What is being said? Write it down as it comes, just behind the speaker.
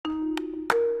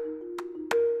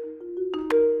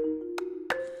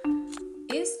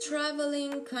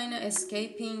traveling kind of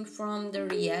escaping from the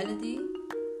reality?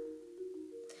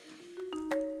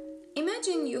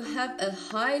 Imagine you have a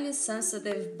highly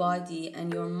sensitive body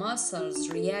and your muscles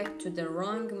react to the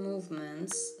wrong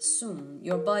movements soon.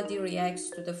 Your body reacts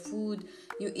to the food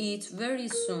you eat very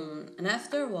soon, and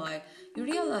after a while, you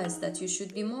realize that you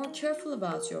should be more careful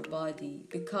about your body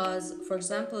because, for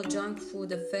example, junk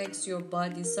food affects your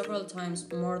body several times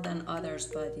more than others'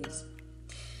 bodies.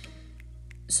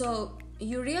 So,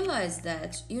 you realize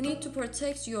that you need to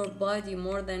protect your body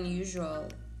more than usual.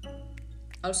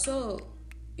 Also,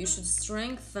 you should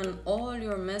strengthen all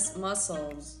your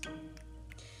muscles.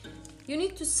 You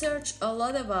need to search a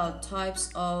lot about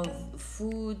types of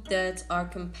food that are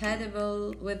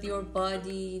compatible with your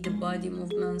body, the body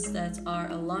movements that are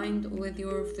aligned with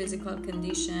your physical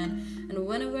condition, and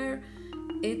whenever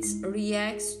it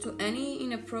reacts to any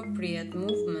inappropriate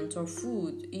movement or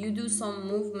food, you do some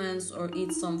movements or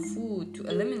eat some food to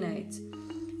eliminate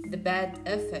the bad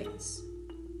effects.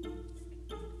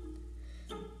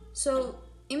 So,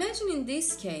 imagine in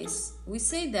this case, we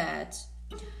say that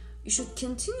you should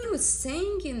continue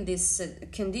staying in this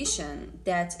condition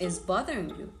that is bothering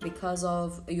you because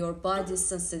of your body's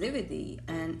sensitivity,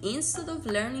 and instead of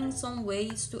learning some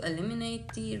ways to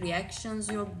eliminate the reactions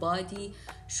your body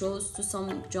shows to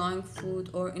some junk food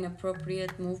or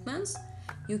inappropriate movements,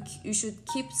 you should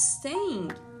keep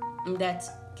staying in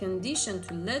that condition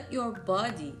to let your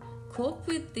body cope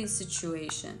with this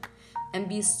situation and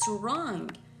be strong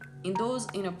in those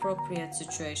inappropriate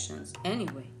situations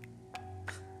anyway.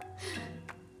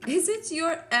 Is it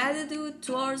your attitude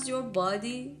towards your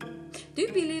body? Do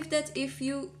you believe that if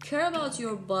you care about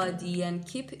your body and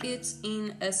keep it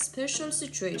in a special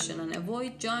situation and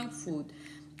avoid junk food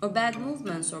or bad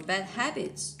movements or bad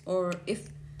habits, or if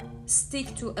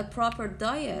stick to a proper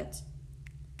diet,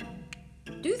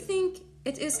 do you think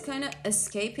it is kind of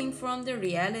escaping from the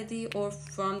reality or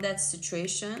from that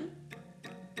situation?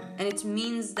 And it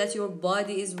means that your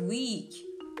body is weak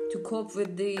to cope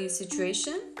with the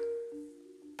situation?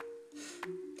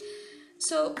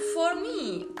 So for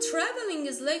me, traveling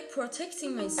is like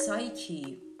protecting my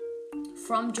psyche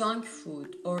from junk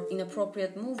food or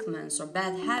inappropriate movements or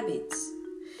bad habits.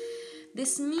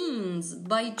 This means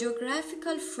by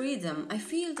geographical freedom, I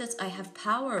feel that I have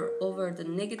power over the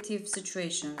negative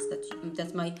situations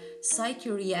that my psyche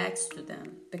reacts to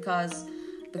them because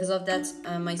of that,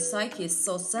 my psyche is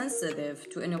so sensitive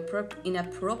to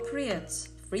inappropriate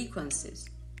frequencies.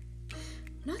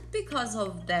 Not because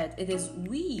of that it is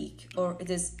weak or it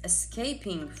is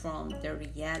escaping from the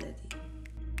reality.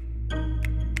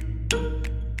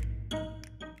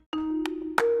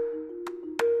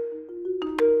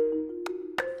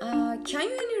 Can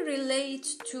you any relate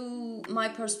to my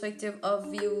perspective of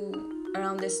view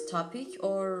around this topic,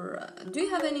 or do you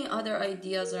have any other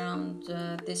ideas around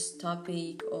this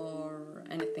topic or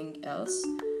anything else?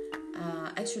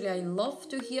 Actually, I love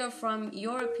to hear from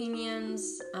your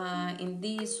opinions in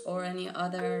these or any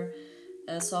other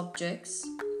subjects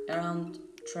around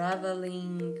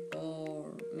traveling,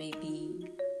 or maybe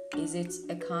is it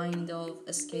a kind of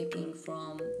escaping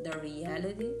from the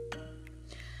reality?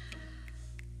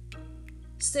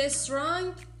 Stay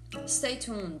strong, stay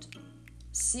tuned.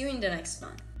 See you in the next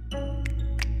one.